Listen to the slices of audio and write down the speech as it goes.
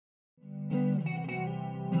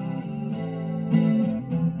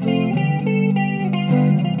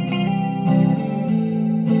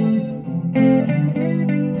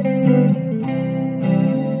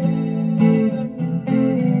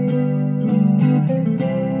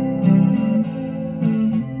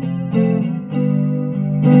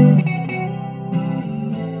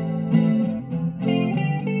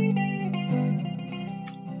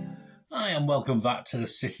welcome back to the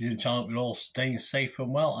Citytilidie channel. We're all staying safe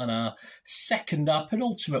and well. And our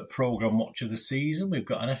penultimate programme watch of the season. We've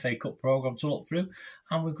got an FA Cup programme to look through.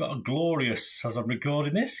 And we've got a glorious, as I'm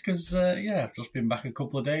recording this, because, I've just been back a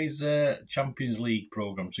couple of days, Champions League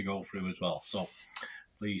programme to go through as well. So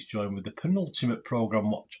please join with the penultimate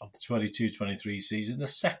programme watch of the 22-23 season. The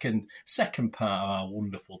second part of our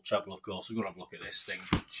wonderful treble, of course. We're going to have a look at this thing,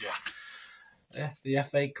 which... the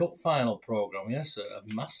FA Cup final programme, yes, a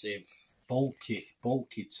massive, bulky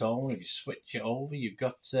tone. If you switch it over, you've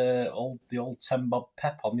got the old 10 Bob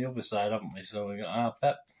Pep on the other side, haven't we? So we've got our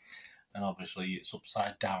Pep, and obviously it's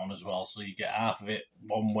upside down as well, so you get half of it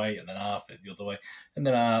one way and then half of it the other way. And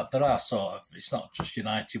there are sort of, it's not just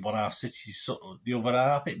United, but our City's sort of the other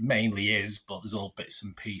half. It mainly is, but there's all bits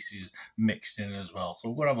and pieces mixed in as well. So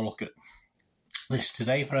we're going to have a look at this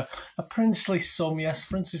today for a princely sum, yes,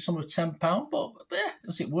 princely sum of £10, but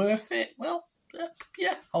is it worth it? Well,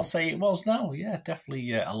 yeah, I'll say it was now. Yeah,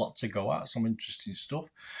 definitely a lot to go at, some interesting stuff,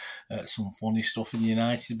 some funny stuff in the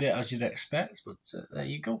United bit, as you'd expect, but there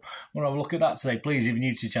you go. We'll have a look at that today. Please, if you're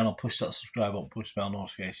new to the channel, push that subscribe button, push bell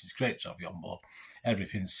notifications. Great to have you on board.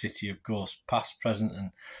 Everything's City, of course, past, present, and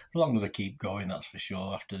as long as I keep going, that's for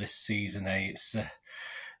sure. After this season, it's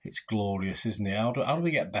glorious, isn't it? How do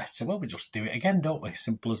we get better? Well, we just do it again, don't we?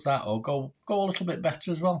 Simple as that. Or go a little bit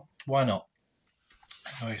better as well. Why not?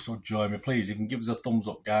 Anyway, so join me, please. You can give us a thumbs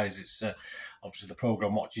up, guys. It's obviously the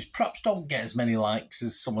programme watches perhaps don't get as many likes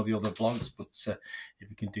as some of the other vlogs, but if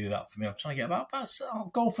you can do that for me, I'm trying to get about I'll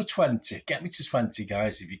go for 20. Get me to 20,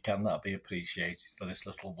 guys, if you can. That'd be appreciated for this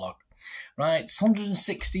little vlog. Right, it's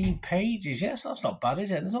 116 pages. Yes, that's not bad, is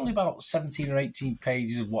it? There's only about 17 or 18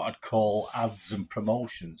 pages of what I'd call ads and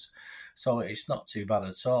promotions, so it's not too bad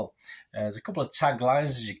at all. There's a couple of taglines,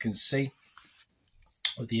 as you can see.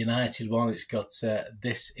 With the United one, it's got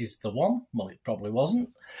 "This is the one." Well, it probably wasn't.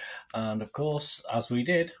 And of course, as we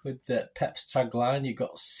did with the Pep's tagline, you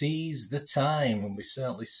got "Seize the time," and we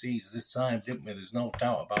certainly seized the time, didn't we? There's no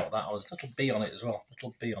doubt about that. There's a little B on it as well.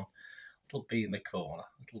 Little B in the corner.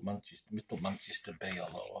 Little Manchester B.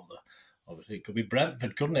 Although obviously it could be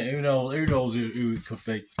Brentford, couldn't it? Who knows who it could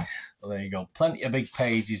be? Well, there you go. Plenty of big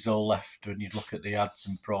pages all left when you look at the ads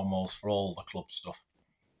and promos for all the club stuff.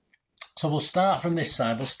 So we'll start from this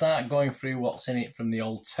side. We'll start going through what's in it from the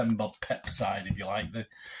old 10 Bob Pep side, if you like,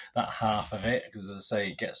 that half of it. Because as I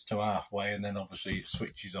say, it gets to halfway and then obviously it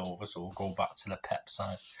switches over. So we'll go back to the Pep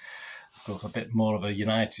side. Of course, a bit more of a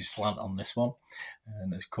United slant on this one.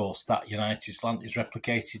 And of course, that United slant is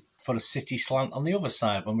replicated for a City slant on the other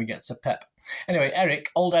side when we get to Pep. Anyway,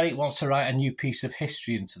 old Eric wants to write a new piece of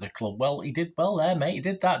history into the club. Well, he did well there, mate. He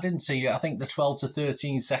did that, didn't he? I think the 12 to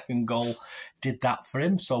 13 second goal did that for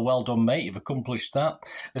him. So well done, mate. You've accomplished that.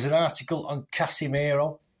 There's an article on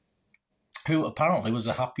Casemiro, who apparently was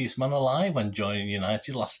the happiest man alive when joining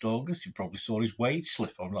United last August. You probably saw his wage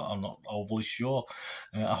slip. I'm not overly sure.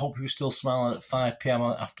 I hope he was still smiling at 5 p.m.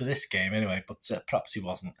 after this game anyway, but perhaps he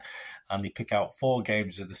wasn't. And he picked out 4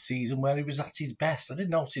 games of the season where he was at his best. I did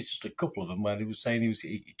notice just a couple of them where he was saying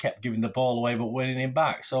he kept giving the ball away but winning him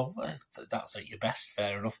back. So that's at your best,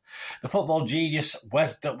 fair enough. The football genius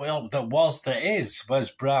Wes Brown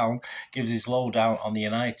gives his lowdown on the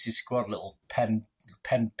United squad, little pen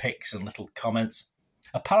picks and little comments.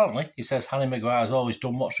 Apparently, he says Harry Maguire's always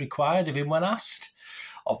done what's required of him when asked.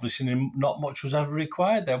 Obviously, not much was ever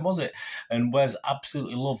required then, was it? And Wes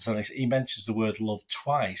absolutely loves, and he mentions the word love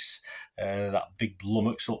twice, that big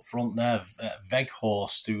lummox up front there,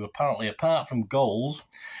 Weghorst, who apparently, apart from goals,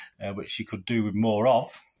 which he could do with more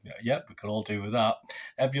of, yep, we can all do with that,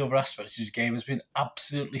 every other aspect of his game has been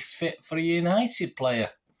absolutely fit for a United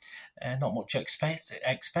player. Not much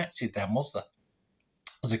expected then, was there?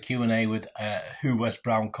 There's a Q&A with who Wes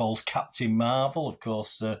Brown calls Captain Marvel. Of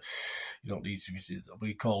course, you don't need to be,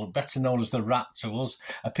 we call him, better known as the Rat to us.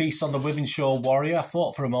 A piece on the Wythenshawe Warrior. I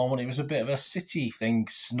thought for a moment it was a bit of a City thing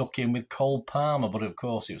snuck in with Cole Palmer, but of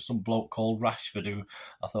course it was some bloke called Rashford who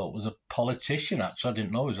I thought was a politician, actually. I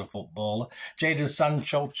didn't know he was a footballer. Jadon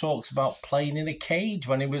Sancho talks about playing in a cage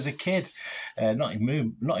when he was a kid. Not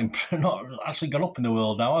actually got up in the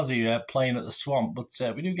world now, has he, playing at the Swamp, but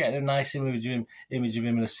we do get a nice image of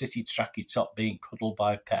him in a City tracky top being cuddled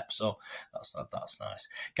by Pep, so that's nice.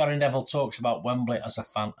 Gary Neville talks about Wembley as a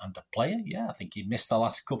fan and a player. Yeah, I think he missed the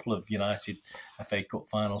last couple of United FA Cup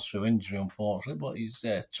finals through injury, unfortunately, but he's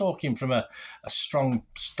talking from a strong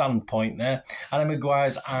standpoint there. Harry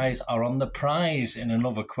Maguire's eyes are on the prize in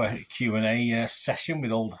another Q&A session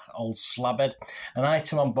with old Slabhead. An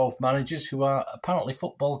item on both managers who are apparently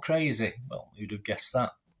football crazy. Well, who'd have guessed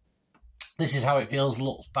that? This is how it feels,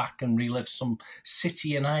 looks back and relives some City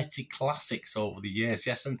United classics over the years.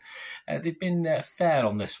 Yes, and they've been fair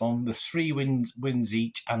on this one. There's 3 wins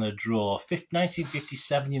each and a draw.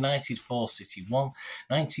 1957, United 4, City 1.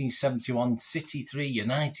 1971, City 3,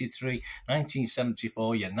 United 3.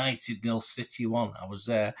 1974, United 0, City 1. I was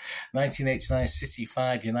there. 1989, City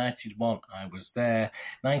 5, United 1. I was there.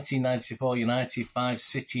 1994, United 5,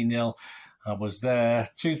 City 0. I was there.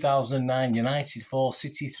 2009, United 4,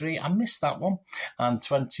 City 3. I missed that one. And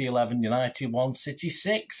 2011, United 1, City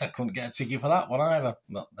 6. I couldn't get a ticket for that one either.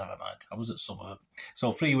 Well, never mind. I was at some of them.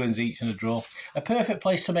 So 3 wins each and a draw. A perfect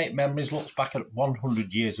place to make memories. Looks back at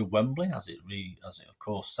 100 years of Wembley, as it of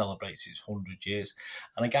course celebrates its 100 years.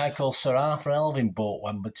 And a guy called Sir Arthur Elvin bought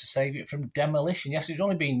Wembley to save it from demolition. Yes, it was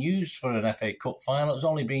only being used for an FA Cup final. It was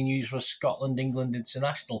only being used for a Scotland-England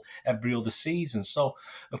international every other season. So,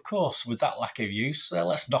 of course, with that lack of use,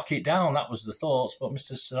 let's knock it down. That was the thoughts. But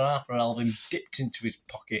Mr. Sir Arthur Elvin dipped into his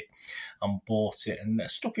pocket and bought it and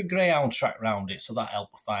stuck a greyhound track round it. So that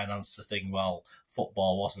helped finance the thing while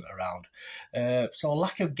football wasn't around. So a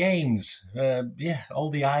lack of games. All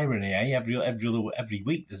the irony, eh? Every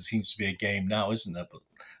week there seems to be a game now, isn't there? But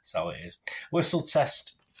that's how it is. Whistle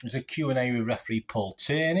test. There's a Q&A with referee Paul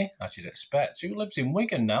Tierney, as you'd expect, who lives in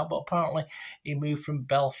Wigan now, but apparently he moved from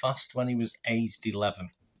Belfast when he was aged 11.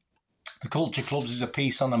 The Culture Clubs is a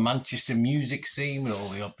piece on the Manchester music scene with all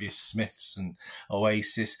the obvious Smiths and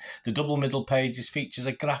Oasis. The double middle pages features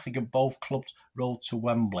a graphic of both clubs' road to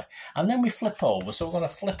Wembley. And then we flip over. So we're going to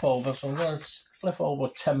flip over. So I'm going to flip over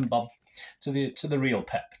 10 bob to the real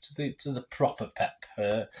Pep, to the proper Pep.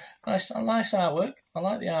 Nice artwork. I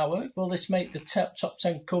like the artwork. Will this make the top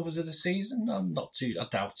 10 covers of the season? I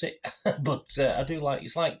doubt it. But I do like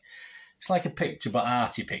it's like a picture, but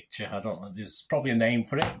arty picture. I don't know. There's probably a name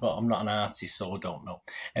for it, but I'm not an artist, so I don't know.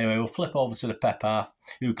 Anyway, we'll flip over to the Pep half,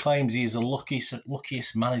 who claims he is the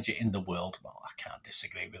luckiest manager in the world. Well, I can't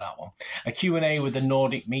disagree with that one. A Q&A with the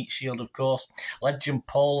Nordic Meat Shield, of course. Legend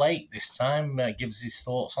Paul Lake this time gives his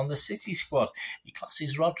thoughts on the City squad. He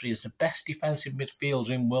classes Rodri as the best defensive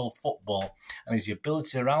midfielder in world football and his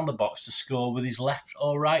ability around the box to score with his left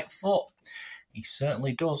or right foot. He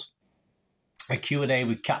certainly does. A Q&A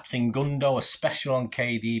with Captain Gundo, a special on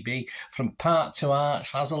KDB. From Park to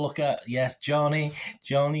Arch, has a look at, yes, Johnny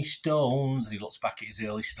Stones. He looks back at his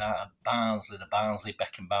early start at Barnsley, the Barnsley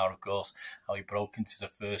Beckenbauer, of course, how he broke into the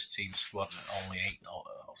first team squad at only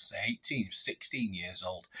 16 years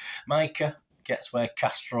old. Micah gets where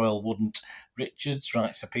Castroil wouldn't. Richards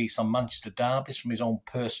writes a piece on Manchester derbies from his own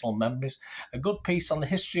personal memories. A good piece on the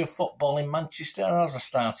history of football in Manchester, and as I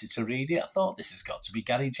started to read it, I thought this has got to be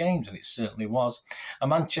Gary James, and it certainly was. A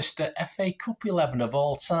Manchester FA Cup 11 of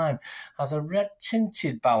all time has a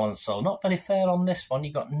red-tinted balance, so not very fair on this one.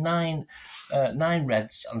 You've got nine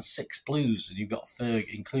reds and 6 blues, and you've got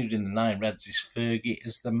Fergie, included in the 9 reds is Fergie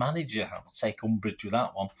as the manager. I will take umbrage with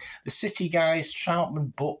that one. The City guys,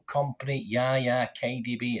 Troutman, Buck, Company, Yaya,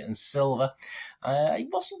 KDB and Silva. It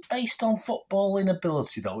wasn't based on footballing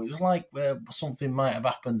ability, though. It was like something might have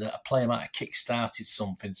happened, that a player might have kick-started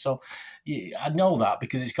something. So I know that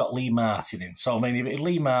because it's got Lee Martin in. So, I mean, if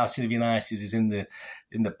Lee Martin of United is in the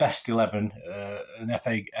best 11 in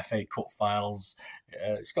FA Cup finals,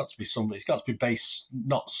 it's got to be something. It's got to be based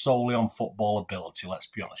not solely on football ability, let's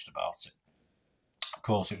be honest about it. Of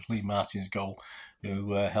course, it was Lee Martin's goal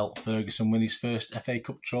who helped Ferguson win his first FA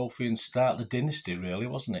Cup trophy and start the dynasty, really,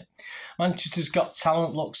 wasn't it? Manchester's Got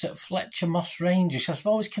Talent looks at Fletcher Moss Rangers. I've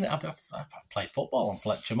played football on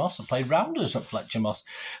Fletcher Moss. I played rounders at Fletcher Moss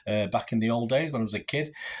back in the old days when I was a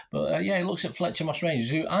kid. But it looks at Fletcher Moss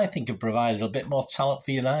Rangers, who I think have provided a bit more talent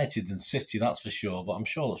for United than City, that's for sure. But I'm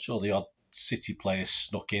sure the odd City players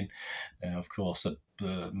snuck in. Of course,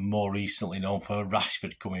 more recently known for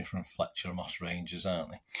Rashford coming from Fletcher Moss Rangers,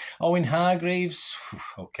 aren't they? Owen Hargreaves,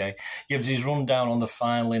 gives his rundown on the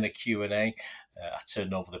final in a Q&A. I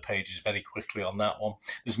turned over the pages very quickly on that one.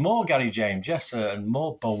 There's more Gary James, yes, and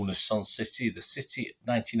more bonus on City. The City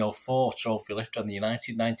 1904 trophy lifter and the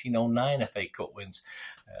United 1909 FA Cup wins.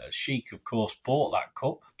 Sheik, of course, bought that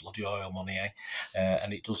cup, bloody oil money,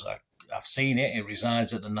 and it does that. I've seen it. It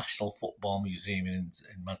resides at the National Football Museum in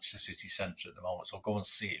Manchester City Centre at the moment, so go and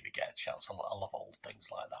see it if you get a chance. I love old things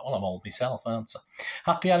like that. Well, I'm old myself, aren't I?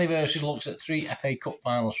 Happy Anniversary looks at 3 FA Cup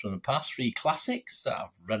finals from the past, 3 classics that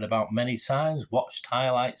I've read about many times, watched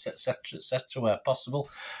highlights, etc., where possible.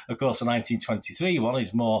 Of course, the 1923 one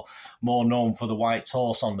is more known for the white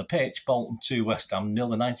horse on the pitch, Bolton 2, West Ham 0.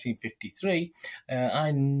 The 1953,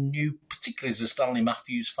 I knew particularly as the Stanley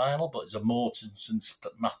Matthews final, but it's a Mortensen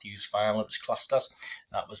Matthews final it was classed as.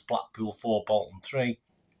 That was Blackpool 4, Bolton 3.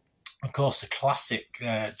 Of course, the classic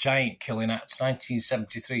giant killing act,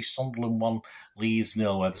 1973, Sunderland 1, Leeds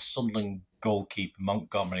 0, where the Sunderland goalkeeper,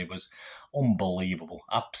 Montgomery, was unbelievable,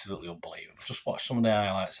 absolutely unbelievable. Just watch some of the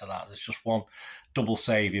highlights of that. There's just one double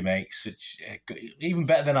save he makes, which even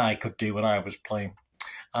better than I could do when I was playing.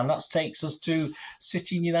 And that takes us to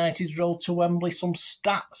City United's road to Wembley. Some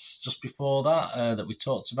stats just before that that we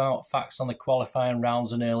talked about. Facts on the qualifying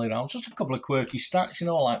rounds and early rounds. Just a couple of quirky stats. You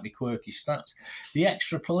know, I like my quirky stats. The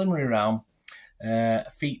extra preliminary round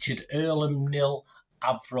featured Earlham 0,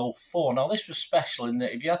 Avro 4. Now, this was special in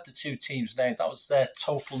that if you had the two teams named, that was their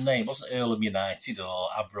total name. It wasn't Earlham United or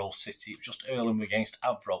Avro City. It was just Earlham against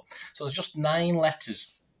Avro. So there's just 9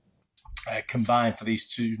 letters combined for these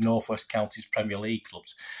two North West Counties Premier League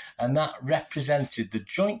clubs, and that represented the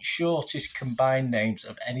joint shortest combined names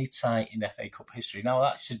of any tie in FA Cup history. Now,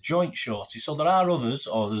 that's a joint shortest, so there are others,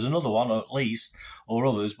 or there's another one at least, or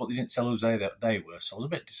others, but they didn't tell us they were, so I was a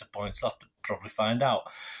bit disappointed. I'll have to probably find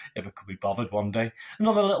out if I could be bothered one day.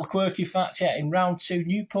 Another little quirky fact, in round 2,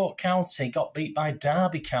 Newport County got beat by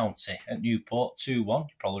Derby County at Newport 2-1.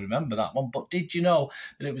 You probably remember that one, but did you know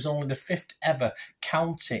that it was only the 5th ever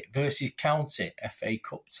county versus county FA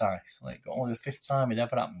Cup tie? So it got only the 5th time it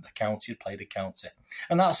ever happened. The county had played a county.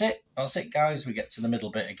 And that's it, guys. We get to the middle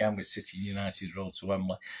bit again with City United's road to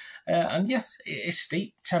Wembley. And yes, it's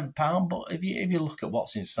steep, £10, but if you look at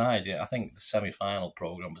what's inside it, I think the semi-final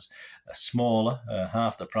programme was smaller,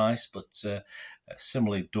 half the price, but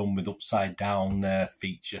similarly done with upside down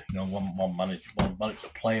feature. You know, one manager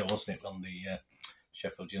player, wasn't it, on the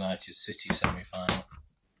Sheffield United City semi-final.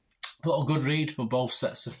 But a good read for both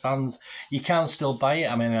sets of fans. You can still buy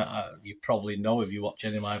it. I mean, you probably know if you watch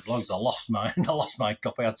any of my vlogs, I lost my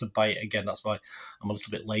copy. I had to buy it again. That's why I'm a little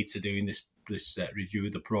bit later doing this review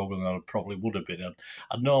of the programme than I probably would have been.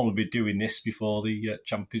 I'd normally be doing this before the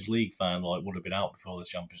Champions League final. It would have been out before the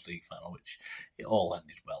Champions League final, which it all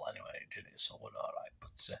ended well anyway, didn't it? So we're all right.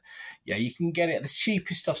 But yeah, you can get it. The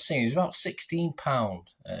cheapest I've seen is about £16,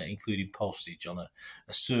 including postage, on a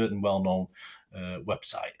certain well-known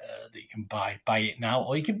website that you can buy it now,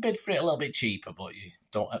 or you can bid for it a little bit cheaper, but you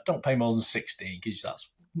don't pay more than 16, because that's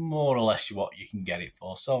more or less what you can get it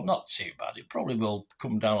for. So not too bad. It probably will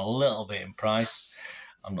come down a little bit in price.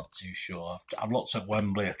 I'm not too sure. I've looked at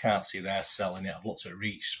Wembley. I can't see they're selling it. I've looked at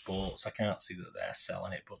Reach Sports. I can't see that they're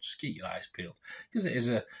selling it. But just keep your eyes peeled, because it is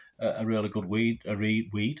a really good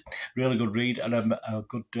really good read, and a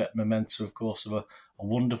good memento, of course, of a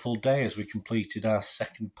wonderful day as we completed our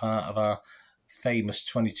second part of our famous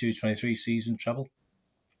 22-23 season treble.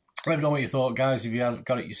 Let me know what you thought, guys. If you have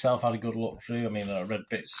got it yourself, had a good look through. I mean, I read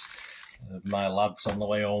bits of my lads on the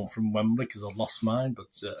way home from Wembley because I lost mine.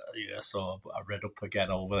 But yeah, so I read up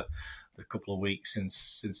again over the couple of weeks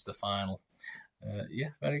since the final. Yeah,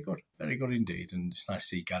 very good indeed. And it's nice to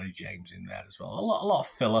see Gary James in there as well. A lot of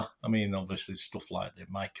filler. I mean, obviously stuff like the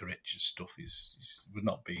Micah Richards stuff we're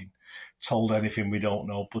not being told anything we don't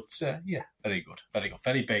know. But yeah, very good,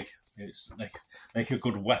 very big. It's make a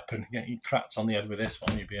good weapon. Get you cracked on the head with this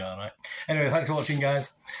one, you'll be all right. Anyway, thanks for watching,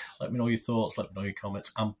 guys. Let me know your thoughts, let me know your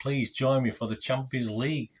comments, and please join me for the Champions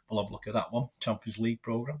League. We'll have a look at that one, Champions League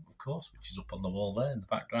programme, of course, which is up on the wall there in the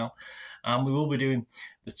background. And we will be doing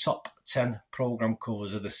the top 10 programme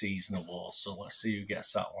covers of the season awards. So let's see who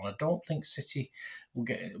gets that one. I don't think City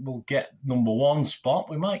will get number 1 spot.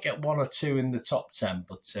 We might get 1 or 2 in the top 10,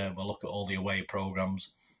 but we'll look at all the away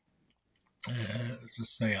programmes. Let's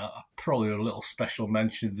just say probably a little special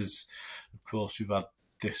mention. There's, of course, we've had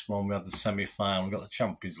this one, we had the semi-final, we've got the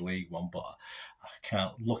Champions League one, but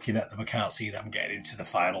looking at them, I can't see them getting into the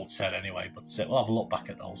final 10 anyway. But we'll have a look back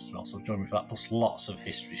at those as well. So join me for that, plus lots of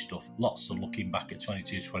history stuff, lots of looking back at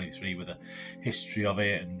 22-23 with a history of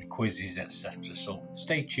it and quizzes, etc. So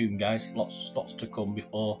stay tuned, guys. Lots to come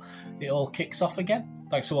before it all kicks off again.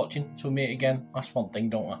 Thanks for watching. Until we meet again, that's one thing,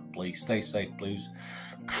 don't I? Please stay safe, please.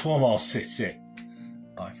 Come on, City.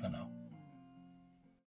 Bye for now.